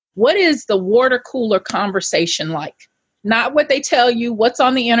what is the water cooler conversation like? Not what they tell you, what's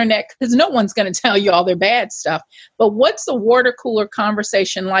on the internet, because no one's going to tell you all their bad stuff. But what's the water cooler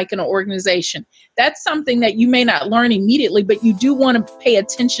conversation like in an organization? That's something that you may not learn immediately, but you do want to pay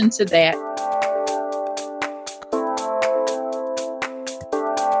attention to that.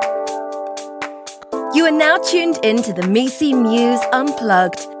 You are now tuned into the Misi Muse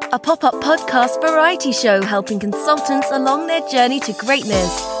Unplugged, a pop-up podcast variety show helping consultants along their journey to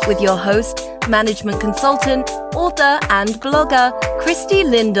greatness with your host, management consultant, author and blogger, Christy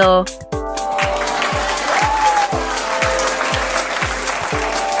Lindor.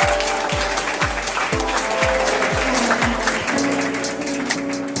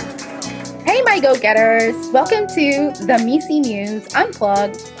 Hey, my go-getters. Welcome to the Misi Muse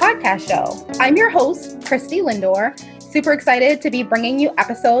Unplugged podcast show. I'm your host, Christy Lindor. Super excited to be bringing you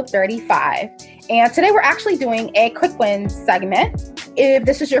episode 35. And today we're actually doing a quick wins segment. If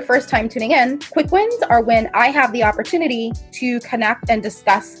this is your first time tuning in, quick wins are when I have the opportunity to connect and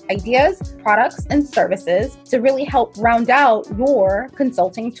discuss ideas, products, and services to really help round out your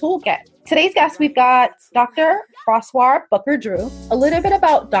consulting toolkit. Today's guest, we've got Dr. Froswa Booker-Drew. A little bit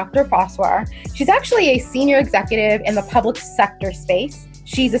about Dr. Froswa. She's actually a senior executive in the public sector space.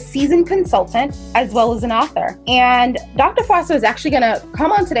 She's a seasoned consultant as well as an author. And Dr. Froswa is actually going to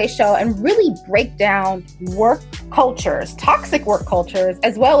come on today's show and really break down work cultures, toxic work cultures,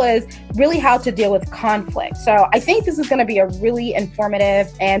 as well as really how to deal with conflict. So I think this is going to be a really informative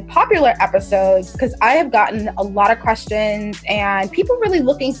and popular episode because I have gotten a lot of questions and people really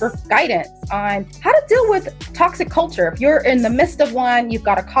looking for guidance on how to deal with toxic culture. If you're in the midst of one, you've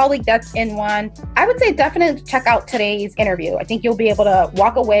got a colleague that's in one, I would say definitely check out today's interview. I think you'll be able to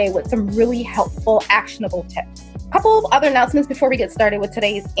walk away with some really helpful, actionable tips. A couple of other announcements before we get started with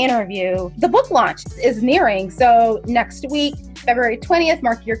today's interview. The book launch is nearing. So next week, February 20th,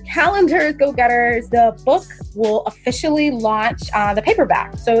 mark your calendars, go-getters. The book will officially launch the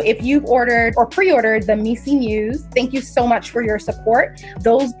paperback. So if you've ordered or pre-ordered the Misi Muse, thank you so much for your support.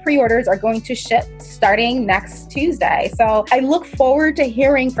 Those pre-orders are going to ship starting next Tuesday. So I look forward to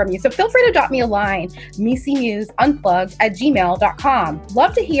hearing from you. So feel free to drop me a line, misimuseunplugged@gmail.com.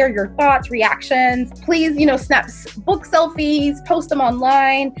 Love to hear your thoughts, reactions. Please, snap book selfies, post them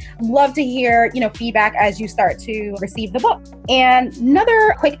online. Love to hear, feedback as you start to receive the book. And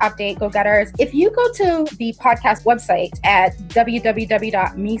another quick update, go-getters, if you go to the podcast website at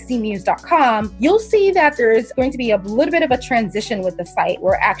www.misimuse.com, you'll see that there's going to be a little bit of a transition with the site.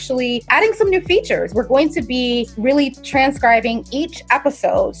 We're actually adding some new features. We're going to be really transcribing each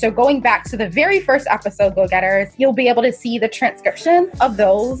episode. So going back to the very first episode, go-getters, you'll be able to see the transcription of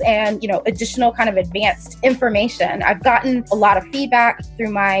those and, additional kind of advanced information. I've gotten a lot of feedback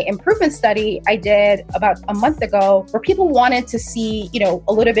through my improvement study I did about a month ago where people wanted to see,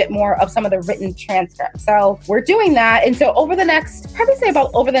 a little bit more of some of the written transcripts. So we're doing that. And so over the next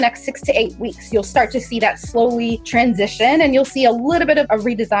 6 to 8 weeks, you'll start to see that slowly transition and you'll see a little bit of a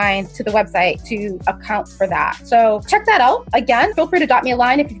redesign to the website to account for that. So check that out. Again, feel free to drop me a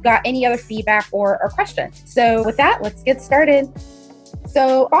line if you've got any other feedback or questions. So with that, let's get started.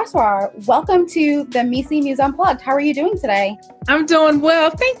 So, Froswa, welcome to the Misi Muse Unplugged. How are you doing today? I'm doing well.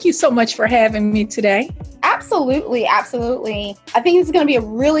 Thank you so much for having me today. Absolutely. Absolutely. I think this is going to be a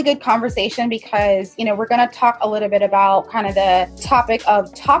really good conversation because, we're going to talk a little bit about kind of the topic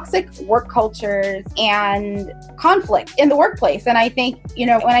of toxic work cultures and conflict in the workplace. And I think,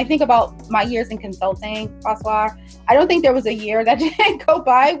 when I think about my years in consulting, Froswa, I don't think there was a year that didn't go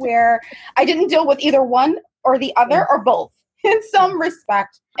by where I didn't deal with either one or the other or both in some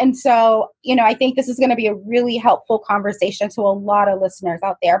respect. And so, I think this is going to be a really helpful conversation to a lot of listeners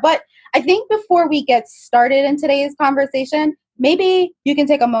out there. But I think before we get started in today's conversation, maybe you can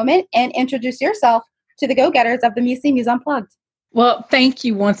take a moment and introduce yourself to the go-getters of the Misi Muse Unplugged. Well, thank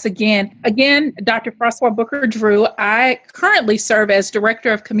you once again. Again, Dr. Froswa Booker-Drew. I currently serve as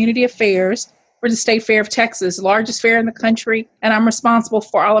Director of Community Affairs for the State Fair of Texas, largest fair in the country. And I'm responsible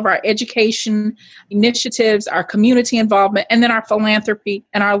for all of our education initiatives, our community involvement, and then our philanthropy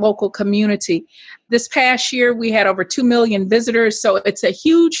and our local community. This past year, we had over 2 million visitors. So it's a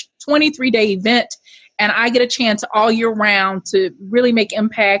huge 23-day event. And I get a chance all year round to really make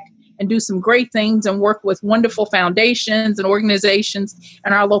impact and do some great things and work with wonderful foundations and organizations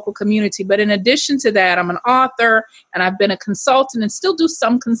in our local community. But in addition to that, I'm an author and I've been a consultant and still do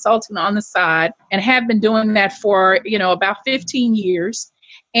some consulting on the side and have been doing that for, about 15 years.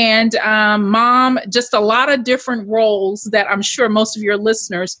 And mom, just a lot of different roles that I'm sure most of your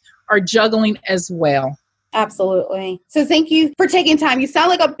listeners are juggling as well. Absolutely. So thank you for taking time. You sound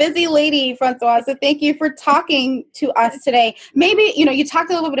like a busy lady, Froswa. So thank you for talking to us today. Maybe, you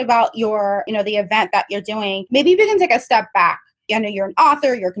talked a little bit about your, the event that you're doing. Maybe if you can take a step back. I know you're an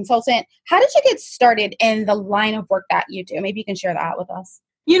author, you're a consultant. How did you get started in the line of work that you do? Maybe you can share that with us.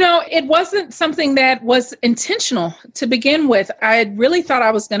 It wasn't something that was intentional to begin with. I really thought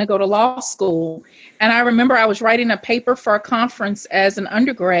I was going to go to law school. And I remember I was writing a paper for a conference as an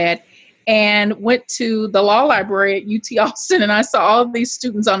undergrad and went to the law library at UT Austin. And I saw all of these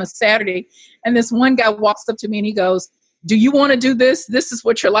students on a Saturday. And this one guy walks up to me and he goes, "Do you want to do this? This is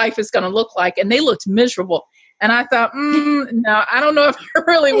what your life is going to look like." And they looked miserable. And I thought, no, I don't know if I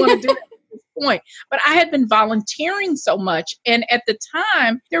really want to do that. Point. But I had been volunteering so much. And at the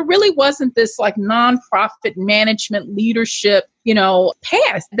time, there really wasn't this like nonprofit management leadership,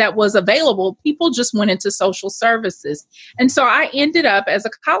 path that was available. People just went into social services. And so I ended up as a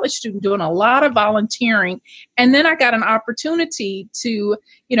college student doing a lot of volunteering. And then I got an opportunity to,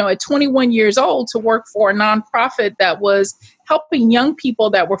 at 21 years old, to work for a nonprofit that was helping young people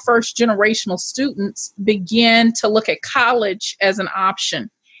that were first generational students begin to look at college as an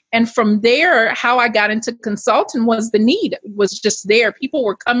option. And from there, how I got into consulting was the need was just there. People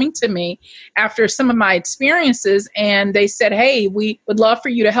were coming to me after some of my experiences and they said, "Hey, we would love for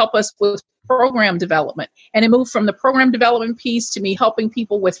you to help us with program development." And it moved from the program development piece to me helping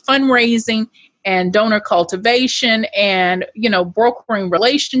people with fundraising and donor cultivation and, brokering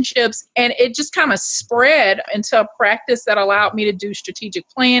relationships. And it just kind of spread into a practice that allowed me to do strategic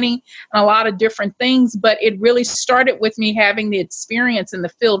planning and a lot of different things. But it really started with me having the experience in the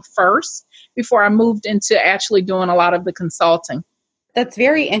field first before I moved into actually doing a lot of the consulting. That's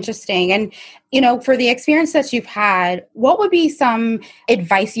very interesting. And, for the experience that you've had, what would be some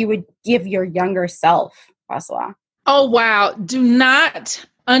advice you would give your younger self, Froswa? Oh, wow. Do not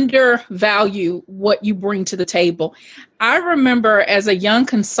undervalue what you bring to the table. I remember as a young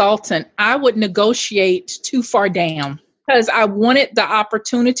consultant, I would negotiate too far down because I wanted the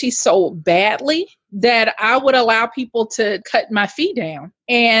opportunity so badly that I would allow people to cut my fee down.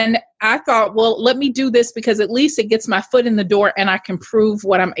 And I thought, well, let me do this because at least it gets my foot in the door and I can prove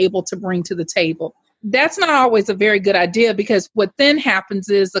what I'm able to bring to the table. That's not always a very good idea because what then happens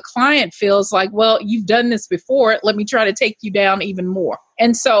is the client feels like, well, you've done this before. Let me try to take you down even more.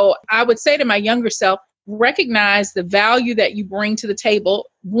 And so I would say to my younger self, recognize the value that you bring to the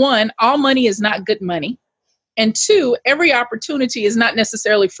table. One, all money is not good money. And two, every opportunity is not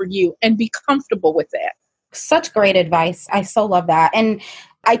necessarily for you, and be comfortable with that. Such great advice. I so love that. And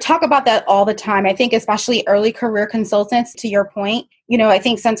I talk about that all the time. I think especially early career consultants, to your point, I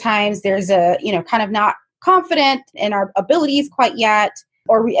think sometimes there's a, kind of not confident in our abilities quite yet.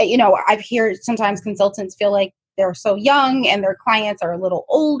 Or, I've heard sometimes consultants feel like they're so young and their clients are a little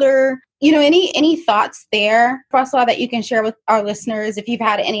older. Any thoughts there, Froswa, that you can share with our listeners if you've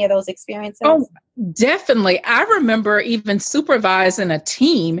had any of those experiences? Oh, definitely. I remember even supervising a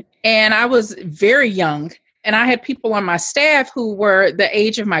team and I was very young and I had people on my staff who were the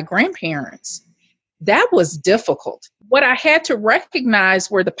age of my grandparents. That was difficult. What I had to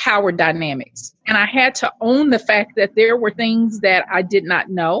recognize were the power dynamics. And I had to own the fact that there were things that I did not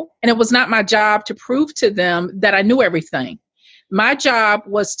know. And it was not my job to prove to them that I knew everything. My job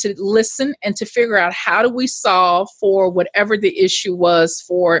was to listen and to figure out how do we solve for whatever the issue was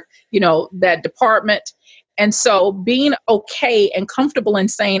for, that department. And so being okay and comfortable in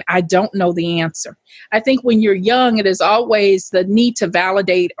saying, I don't know the answer. I think when you're young, it is always the need to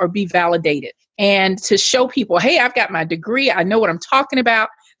validate or be validated and to show people, hey, I've got my degree. I know what I'm talking about.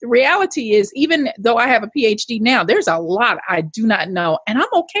 The reality is, even though I have a PhD now, there's a lot I do not know, and I'm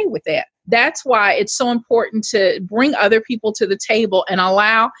okay with that. That's why it's so important to bring other people to the table and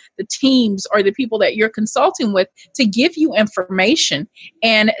allow the teams or the people that you're consulting with to give you information.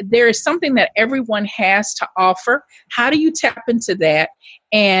 And there is something that everyone has to offer. How do you tap into that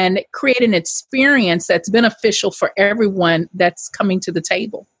and create an experience that's beneficial for everyone that's coming to the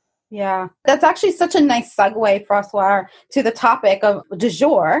table? Yeah, that's actually such a nice segue, Froswa, to the topic of du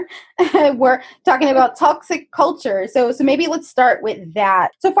jour. We're talking about toxic culture. So maybe let's start with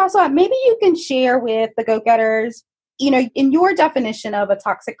that. So Froswa, maybe you can share with the go-getters, in your definition of a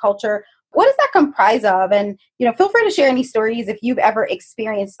toxic culture, what does that comprise of? And, feel free to share any stories if you've ever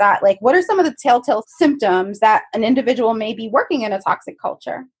experienced that. Like, what are some of the telltale symptoms that an individual may be working in a toxic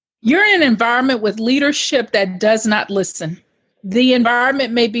culture? You're in an environment with leadership that does not listen. The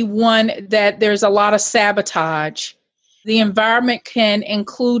environment may be one that there's a lot of sabotage. The environment can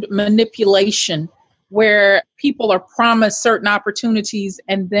include manipulation, where people are promised certain opportunities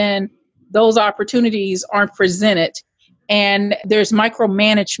and then those opportunities aren't presented. And there's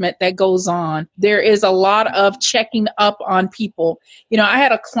micromanagement that goes on. There is a lot of checking up on people. I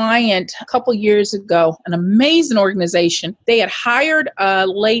had a client a couple years ago, an amazing organization. They had hired a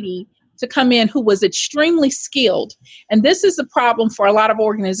lady to come in who was extremely skilled. And this is the problem for a lot of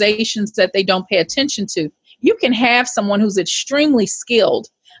organizations that they don't pay attention to. You can have someone who's extremely skilled,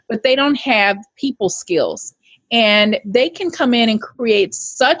 but they don't have people skills. And they can come in and create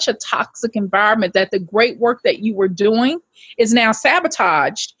such a toxic environment that the great work that you were doing is now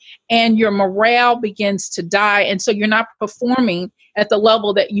sabotaged and your morale begins to die. And so you're not performing at the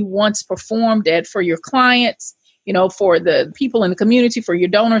level that you once performed at for your clients, for the people in the community, for your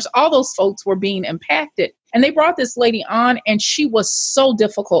donors. All those folks were being impacted. And they brought this lady on and she was so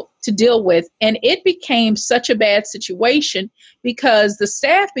difficult to deal with. And it became such a bad situation because the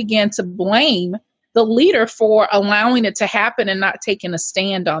staff began to blame the leader for allowing it to happen and not taking a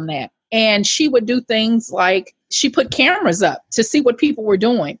stand on that. And she would do things like she put cameras up to see what people were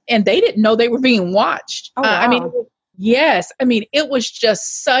doing. And they didn't know they were being watched. Oh, wow. Yes. It was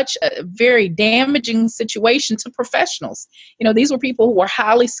just such a very damaging situation to professionals. These were people who were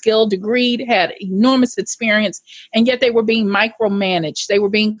highly skilled, degreed, had enormous experience, and yet they were being micromanaged. They were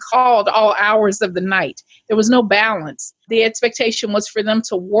being called all hours of the night. There was no balance. The expectation was for them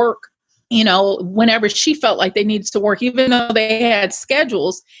to work whenever she felt like they needed to work, even though they had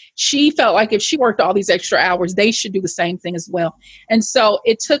schedules, she felt like if she worked all these extra hours, they should do the same thing as well. And so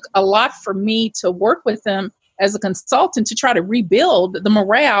it took a lot for me to work with them as a consultant to try to rebuild the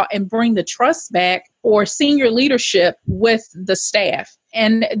morale and bring the trust back for senior leadership with the staff.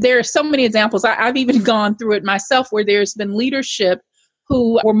 And there are so many examples. I've even gone through it myself where there's been leadership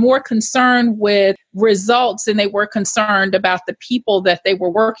who were more concerned with results than they were concerned about the people that they were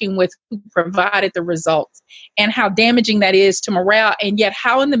working with who provided the results, and how damaging that is to morale. And yet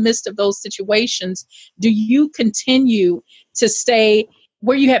how in the midst of those situations do you continue to stay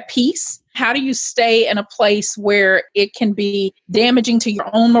where you have peace? How do you stay in a place where it can be damaging to your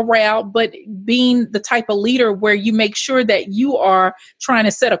own morale, but being the type of leader where you make sure that you are trying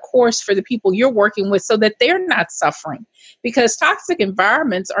to set a course for the people you're working with so that they're not suffering? Because toxic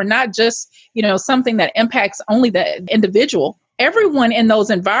environments are not just, something that impacts only the individual. Everyone in those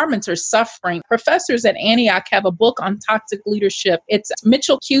environments are suffering. Professors at Antioch have a book on toxic leadership. It's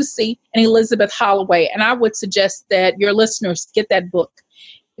Mitchell Cusey and Elizabeth Holloway. And I would suggest that your listeners get that book.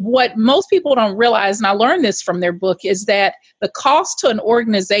 What most people don't realize, and I learned this from their book, is that the cost to an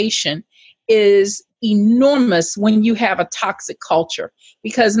organization is enormous when you have a toxic culture,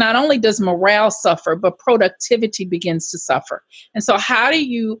 because not only does morale suffer, but productivity begins to suffer. And so how do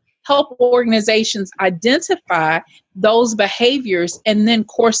you help organizations identify those behaviors and then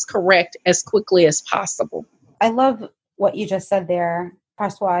course correct as quickly as possible? I love what you just said there,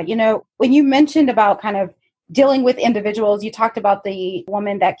 Froswa. When you mentioned about kind of dealing with individuals, you talked about the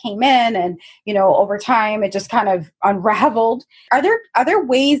woman that came in and, over time it just kind of unraveled. Are there other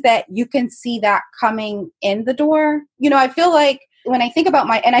ways that you can see that coming in the door? I feel like when I think about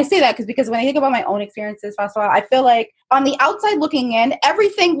and I say that because when I think about my own experiences, Froswa, I feel like on the outside looking in,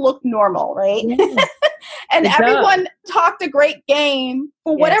 everything looked normal, right? Yeah. And everyone talked a great game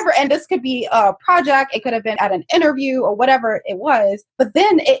for whatever. Yes. And this could be a project. It could have been at an interview or whatever it was. But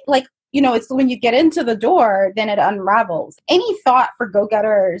then it's when you get into the door, then it unravels. Any thought for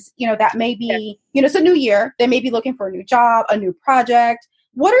go-getters, that may be, it's a new year. They may be looking for a new job, a new project.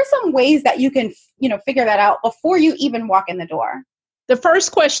 What are some ways that you can, figure that out before you even walk in the door? The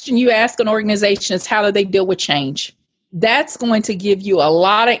first question you ask an organization is, how do they deal with change? That's going to give you a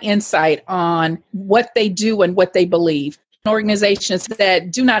lot of insight on what they do and what they believe. Organizations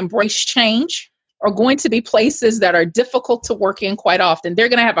that do not embrace change are going to be places that are difficult to work in quite often. They're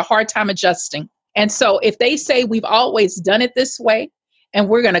going to have a hard time adjusting. And so if they say we've always done it this way and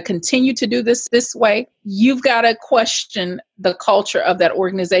we're going to continue to do this way, you've got to question the culture of that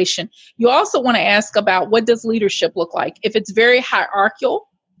organization. You also want to ask about, what does leadership look like? If it's very hierarchical,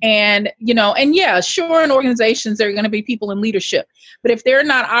 and sure, in organizations, there are going to be people in leadership. But if there are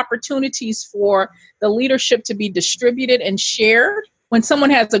not opportunities for the leadership to be distributed and shared, when someone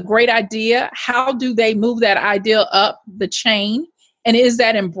has a great idea, how do they move that idea up the chain? And is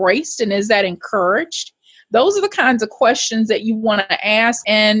that embraced and is that encouraged? Those are the kinds of questions that you want to ask.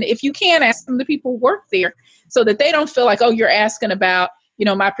 And if you can, ask them to people who work there so that they don't feel like, oh, you're asking about,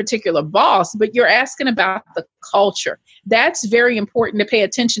 my particular boss, but you're asking about the culture. That's very important to pay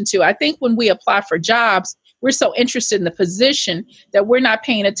attention to. I think when we apply for jobs, we're so interested in the position that we're not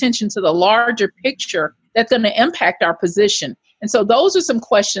paying attention to the larger picture that's going to impact our position. And so those are some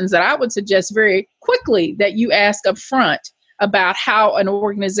questions that I would suggest very quickly that you ask up front about how an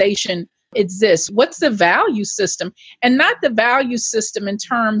organization exists? What's the value system? And not the value system in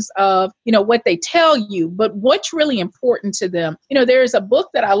terms of, what they tell you, but what's really important to them. There's a book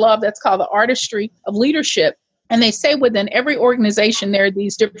that I love that's called The Artistry of Leadership. And they say within every organization, there are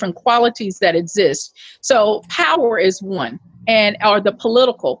these different qualities that exist. So power is one. Or the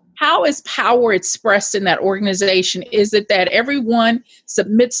political. How is power expressed in that organization? Is it that everyone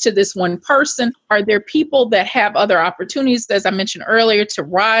submits to this one person? Are there people that have other opportunities, as I mentioned earlier, to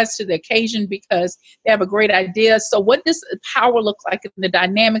rise to the occasion because they have a great idea? So what does power look like in the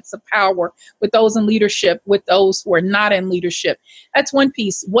dynamics of power with those in leadership, with those who are not in leadership? That's one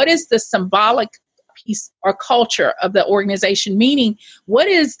piece. What is the symbolic piece or culture of the organization? Meaning, what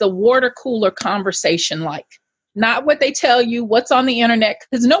is the water cooler conversation like? Not what they tell you, what's on the internet,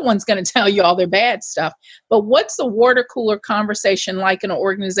 because no one's going to tell you all their bad stuff. But what's the water cooler conversation like in an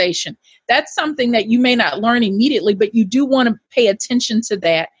organization? That's something that you may not learn immediately, but you do want to pay attention to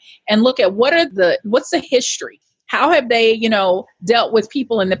that and look at what's the history? How have they, dealt with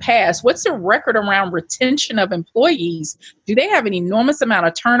people in the past? What's the record around retention of employees? Do they have an enormous amount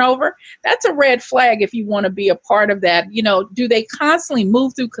of turnover? That's a red flag if you want to be a part of that. Do they constantly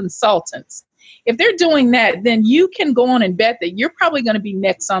move through consultants? If they're doing that, then you can go on and bet that you're probably going to be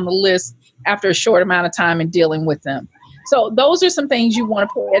next on the list after a short amount of time in dealing with them. So those are some things you want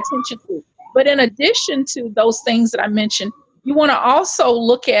to pay attention to. But in addition to those things that I mentioned, you want to also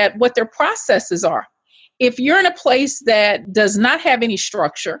look at what their processes are. If you're in a place that does not have any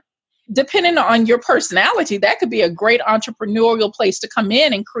structure, depending on your personality, that could be a great entrepreneurial place to come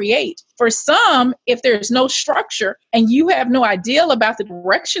in and create. For some, if there's no structure and you have no idea about the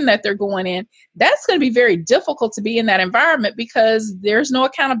direction that they're going in, that's going to be very difficult to be in that environment because there's no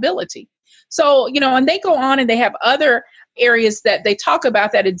accountability. So, and they go on and they have other areas that they talk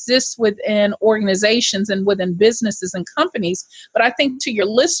about that exists within organizations and within businesses and companies. But I think to your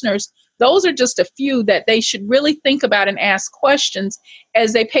listeners, those are just a few that they should really think about and ask questions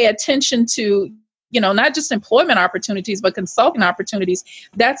as they pay attention to, not just employment opportunities, but consulting opportunities.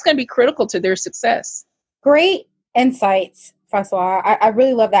 That's going to be critical to their success. Great insights, Froswa. I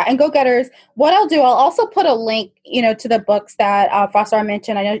really love that. And go-getters, what I'll do, I'll also put a link, to the books that Froswa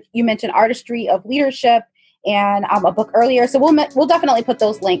mentioned. I know you mentioned Artistry of Leadership and a book earlier. So we'll definitely put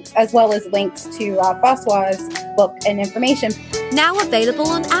those links as well as links to Froswa's book and information. Now available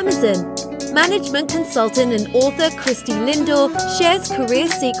on Amazon. Management consultant and author Christy Lindor shares career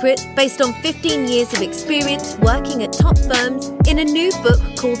secrets based on 15 years of experience working at top firms in a new book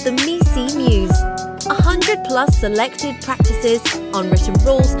called The Misi Muse. 100 plus selected practices, unwritten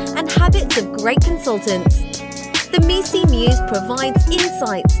rules and habits of great consultants. The Misi Muse provides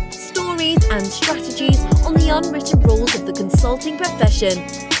insights, stories and strategies on the unwritten rules of the consulting profession.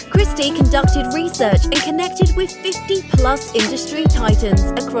 Christy conducted research and connected with 50 plus industry titans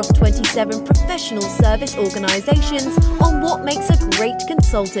across 27 professional service organizations on what makes a great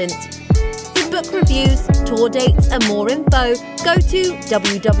consultant. For book reviews, tour dates and more info, go to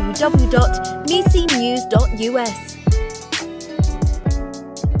www.misimuse.us.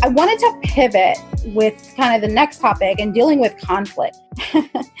 I wanted to pivot with kind of the next topic and dealing with conflict.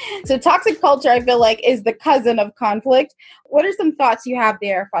 So toxic culture, I feel like, is the cousin of conflict. What are some thoughts you have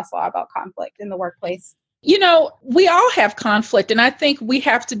there, Froswa, about conflict in the workplace? We all have conflict, and I think we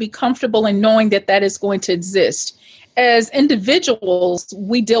have to be comfortable in knowing that that is going to exist. As individuals,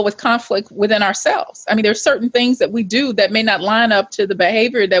 we deal with conflict within ourselves. I mean, there's certain things that we do that may not line up to the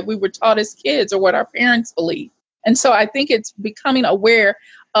behavior that we were taught as kids or what our parents believe. And so I think it's becoming aware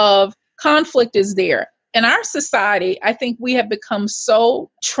of conflict is there. In our society, I think we have become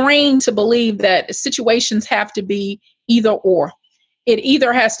so trained to believe that situations have to be either or. It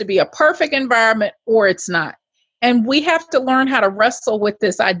either has to be a perfect environment or it's not. And we have to learn how to wrestle with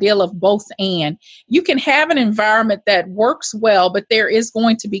this ideal of both and. You can have an environment that works well, but there is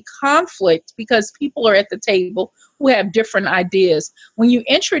going to be conflict because people are at the table who have different ideas. When you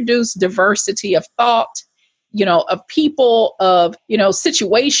introduce diversity of thought, of people, of,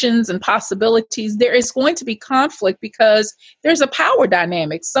 situations and possibilities, there is going to be conflict because there's a power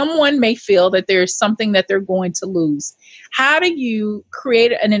dynamic. Someone may feel that there's something that they're going to lose. How do you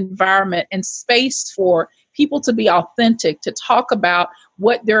create an environment and space for people to be authentic, to talk about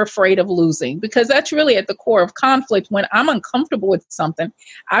what they're afraid of losing? Because that's really at the core of conflict. When I'm uncomfortable with something,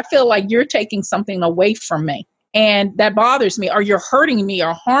 I feel like you're taking something away from me. And that bothers me, or you're hurting me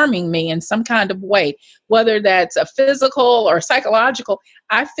or harming me in some kind of way, whether that's a physical or psychological.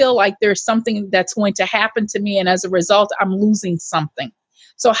 I feel like there's something that's going to happen to me. And as a result, I'm losing something.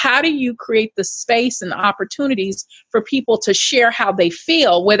 So how do you create the space and opportunities for people to share how they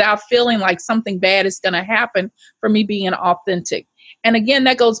feel without feeling like something bad is going to happen for me being authentic? And again,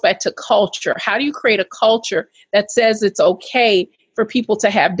 that goes back to culture. How do you create a culture that says it's okay for people to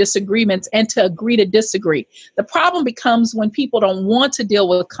have disagreements and to agree to disagree? The problem becomes when people don't want to deal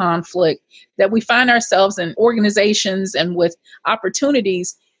with conflict, that we find ourselves in organizations and with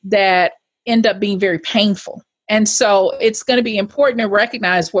opportunities that end up being very painful. And so it's going to be important to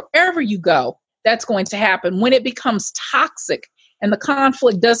recognize wherever you go, that's going to happen. When it becomes toxic and the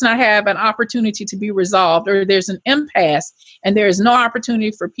conflict does not have an opportunity to be resolved, or there's an impasse and there is no opportunity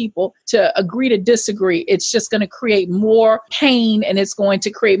for people to agree to disagree, it's just going to create more pain and it's going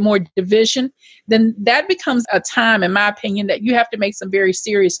to create more division. Then that becomes a time, in my opinion, that you have to make some very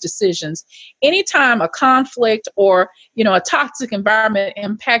serious decisions. Anytime a conflict or, a toxic environment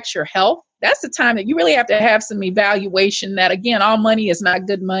impacts your health, that's the time that you really have to have some evaluation that, again, all money is not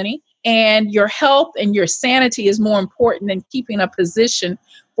good money. And your health and your sanity is more important than keeping a position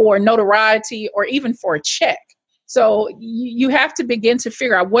for notoriety or even for a check. So you have to begin to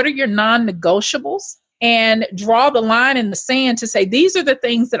figure out what are your non-negotiables and draw the line in the sand to say, these are the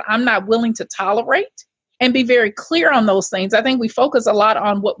things that I'm not willing to tolerate, and be very clear on those things. I think we focus a lot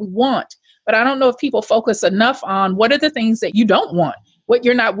on what we want, but I don't know if people focus enough on what are the things that you don't want, what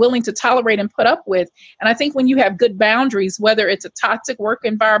you're not willing to tolerate and put up with. And I think when you have good boundaries, whether it's a toxic work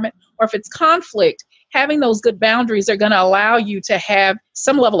environment or if it's conflict, having those good boundaries are going to allow you to have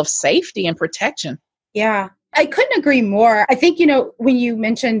some level of safety and protection. Yeah, I couldn't agree more. I think, when you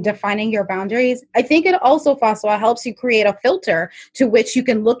mentioned defining your boundaries, I think it also, Froswa, helps you create a filter to which you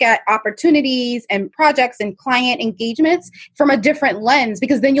can look at opportunities and projects and client engagements from a different lens,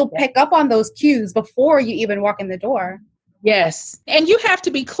 because then you'll pick up on those cues before you even walk in the door. Yes. And you have to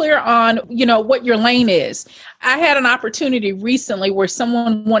be clear on, what your lane is. I had an opportunity recently where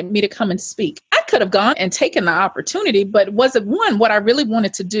someone wanted me to come and speak. I could have gone and taken the opportunity, but was it, one, what I really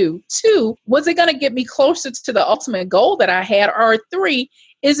wanted to do? Two, was it going to get me closer to the ultimate goal that I had? Or three,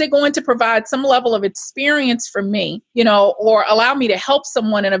 is it going to provide some level of experience for me, or allow me to help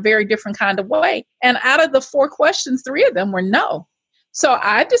someone in a very different kind of way? And out of the 4 questions, 3 of them were no. So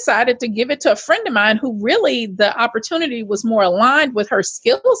I decided to give it to a friend of mine who really the opportunity was more aligned with her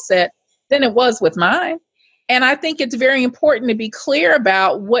skill set than it was with mine. And I think it's very important to be clear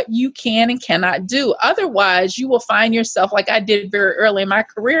about what you can and cannot do. Otherwise, you will find yourself, like I did very early in my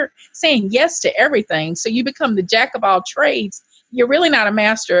career, saying yes to everything. So you become the jack of all trades. You're really not a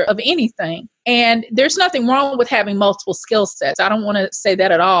master of anything. And there's nothing wrong with having multiple skill sets. I don't want to say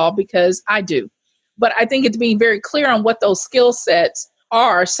that at all, because I do. But I think it's being very clear on what those skill sets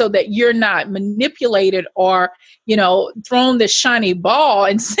are so that you're not manipulated or, thrown this shiny ball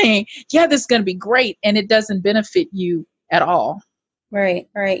and saying, yeah, this is going to be great. And it doesn't benefit you at all. Right.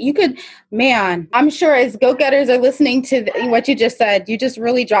 You could, I'm sure as go-getters are listening to what you just said, you just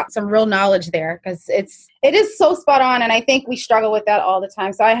really dropped some real knowledge there, because it is so spot on. And I think we struggle with that all the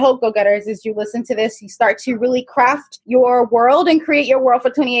time. So I hope, go-getters, as you listen to this, you start to really craft your world and create your world for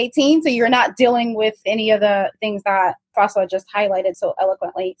 2018. So you're not dealing with any of the things that Froswa just highlighted so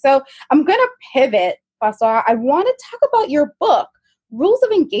eloquently. So I'm going to pivot, Froswa. I want to talk about your book, Rules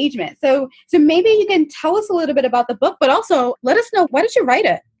of Engagement. So maybe you can tell us a little bit about the book, but also let us know, why did you write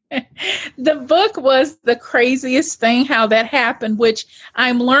it? The book was the craziest thing, how that happened, which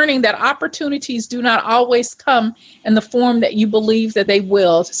I'm learning that opportunities do not always come in the form that you believe that they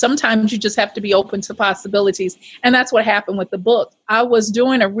will. Sometimes you just have to be open to possibilities. And that's what happened with the book. I was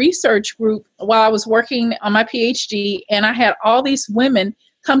doing a research group while I was working on my PhD, and I had all these women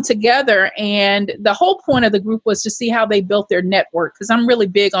come together, and the whole point of the group was to see how they built their network, because I'm really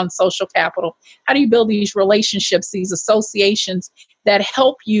big on social capital. How do you build these relationships, these associations that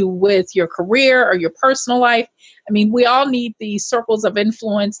help you with your career or your personal life? I mean, we all need these circles of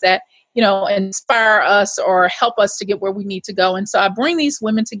influence that, inspire us or help us to get where we need to go. And so I bring these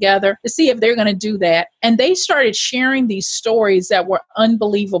women together to see if they're going to do that. And they started sharing these stories that were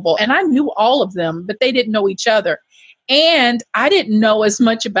unbelievable. And I knew all of them, but they didn't know each other. And I didn't know as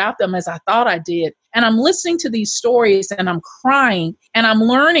much about them as I thought I did. And I'm listening to these stories and I'm crying, and I'm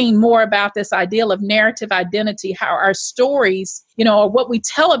learning more about this ideal of narrative identity, how our stories, or what we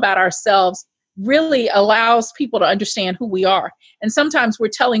tell about ourselves really allows people to understand who we are. And sometimes we're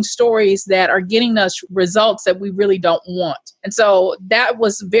telling stories that are getting us results that we really don't want. And so that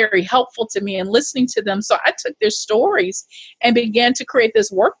was very helpful to me in listening to them. So I took their stories and began to create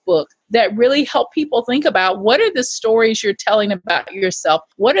this workbook that really helped people think about, what are the stories you're telling about yourself?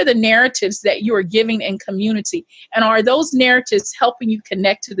 What are the narratives that you are giving in community? And are those narratives helping you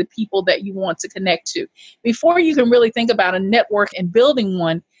connect to the people that you want to connect to? Before you can really think about a network and building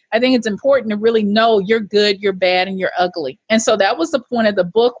one, I think it's important to really know you're good, you're bad, and you're ugly. And so that was the point of the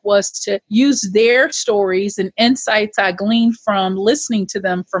book, was to use their stories and insights I gleaned from listening to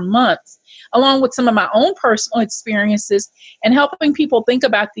them for months, along with some of my own personal experiences, and helping people think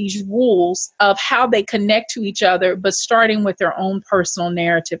about these rules of how they connect to each other, but starting with their own personal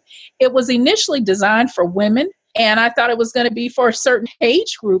narrative. It was initially designed for women, and I thought it was going to be for a certain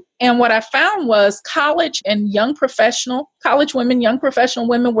age group. And what I found was college women, young professional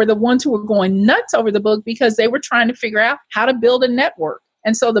women were the ones who were going nuts over the book because they were trying to figure out how to build a network.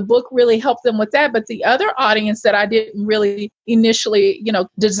 And so the book really helped them with that. But the other audience that I didn't really initially,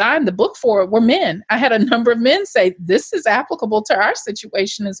 design the book for were men. I had a number of men say, this is applicable to our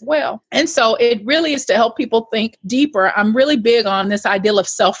situation as well. And so it really is to help people think deeper. I'm really big on this idea of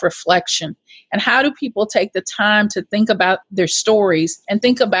self-reflection. And how do people take the time to think about their stories and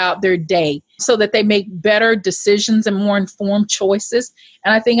think about their day so that they make better decisions and more informed choices?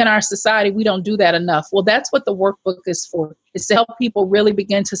 And I think in our society, we don't do that enough. Well, that's what the workbook is for. It's to help people really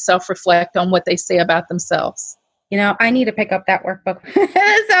begin to self-reflect on what they say about themselves. I need to pick up that workbook.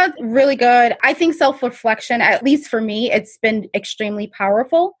 That sounds really good. I think self-reflection, at least for me, it's been extremely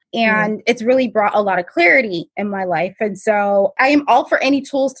powerful. And it's really brought a lot of clarity in my life. And so I am all for any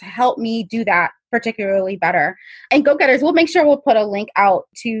tools to help me do that particularly better. And go-getters, we'll make sure we'll put a link out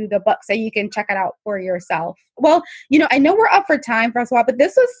to the book so you can check it out for yourself. Well, I know we're up for time, Froswa, but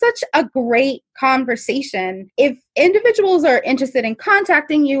this was such a great conversation. If individuals are interested in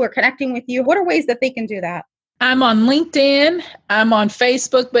contacting you or connecting with you, what are ways that they can do that? I'm on LinkedIn. I'm on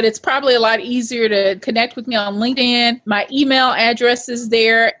Facebook, but it's probably a lot easier to connect with me on LinkedIn. My email address is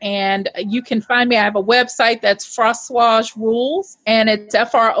there, and you can find me. I have a website that's Froswa's Rules, and it's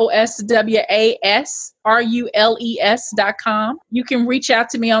FROSWASRULES.com. You can reach out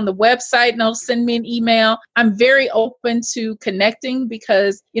to me on the website and they'll send me an email. I'm very open to connecting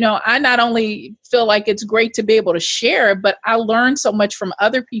because, I not only feel like it's great to be able to share, but I learn so much from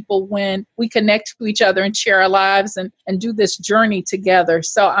other people when we connect to each other and share our lives and do this journey together.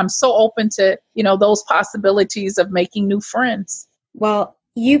 So I'm so open to, those possibilities of making new friends. Well,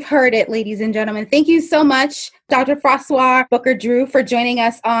 you've heard it, ladies and gentlemen. Thank you so much, Dr. Froswa Booker-Drew, for joining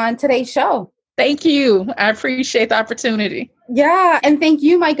us on today's show. Thank you. I appreciate the opportunity. Yeah. And thank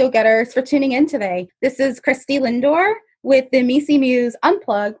you, my go-getters, for tuning in today. This is Christy Lindor with the Misi Muse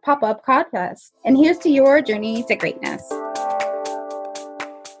Unplugged pop-up podcast. And here's to your journey to greatness.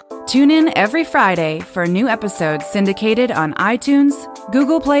 Tune in every Friday for new episodes syndicated on iTunes,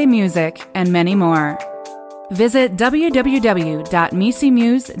 Google Play Music, and many more. Visit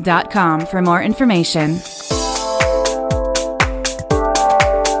www.misimuse.com for more information.